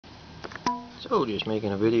So just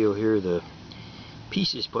making a video here, the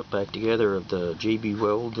pieces put back together of the JB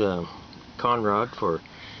Weld Con Rod for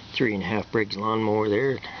 3.5 Briggs lawnmower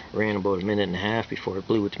there. It ran about 1.5 minutes before it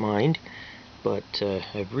blew its mind, but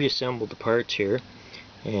I've reassembled the parts here,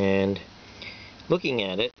 and looking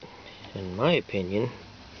at it, in my opinion,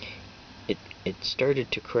 it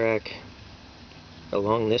started to crack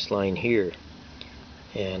along this line here,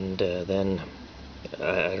 and then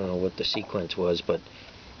I don't know what the sequence was, but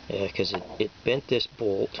because it bent this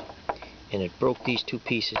bolt and it broke these two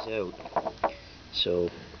pieces out. So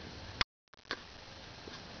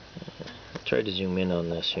I'll try to zoom in on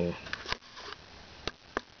this here.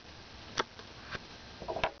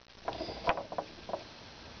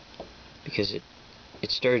 Because it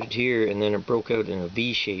started here and then it broke out in a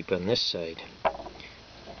V shape on this side.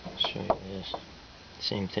 I'll show you this.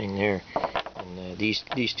 Same thing there. And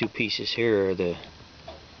these two pieces here are the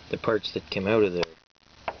parts that came out of there.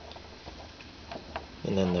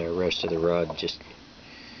 And then the rest of the rod just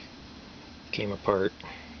came apart.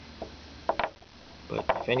 But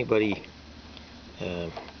if anybody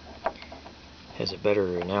has a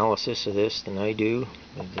better analysis of this than I do,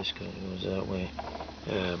 if this goes that way,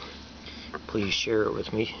 please share it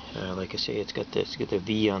with me. Like I say, it's got the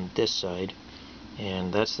V on this side,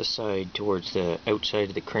 and that's the side towards the outside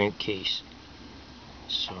of the crankcase.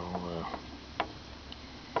 So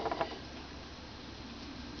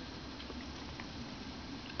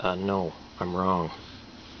no, I'm wrong.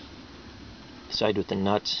 The side with the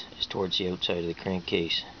nuts is towards the outside of the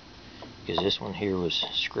crankcase, because this one here was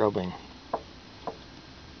scrubbing.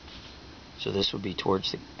 So this would be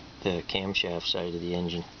towards the camshaft side of the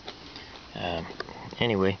engine.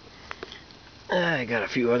 Anyway, I got a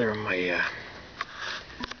few other of my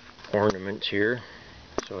ornaments here.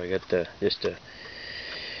 So I got just to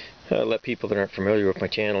let people that aren't familiar with my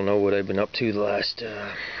channel know what I've been up to the last,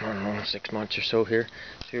 I don't know, 6 months or so here.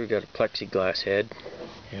 So here we got a plexiglass head,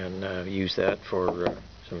 and use that for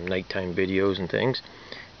some nighttime videos and things.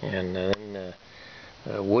 And then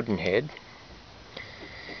a wooden head.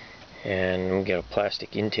 And we got a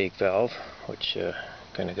plastic intake valve, which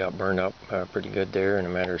kind of got burned up pretty good there in a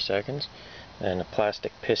matter of seconds. And a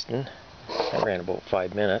plastic piston that ran about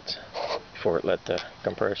 5 minutes before it let the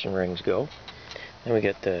compression rings go. Then we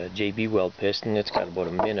got the JB Weld piston. It's got about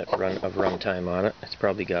 1 minute of run time on it. It's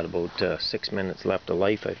probably got about 6 minutes left of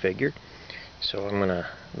life, I figured. So I'm gonna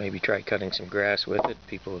maybe try cutting some grass with it.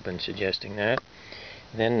 People have been suggesting that.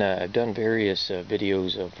 Then I've done various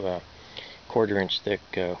videos of 1/4 inch thick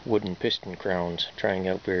wooden piston crowns, trying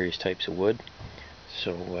out various types of wood.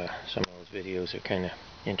 So some of those videos are kind of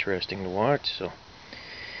interesting to watch. So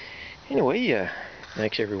anyway,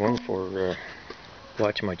 thanks everyone for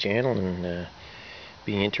watching my channel and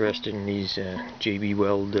being interested in these JB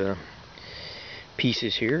Weld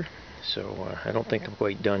pieces here. So I don't think I'm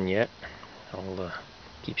quite done yet. I'll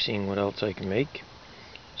keep seeing what else I can make.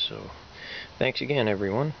 So thanks again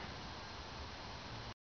everyone.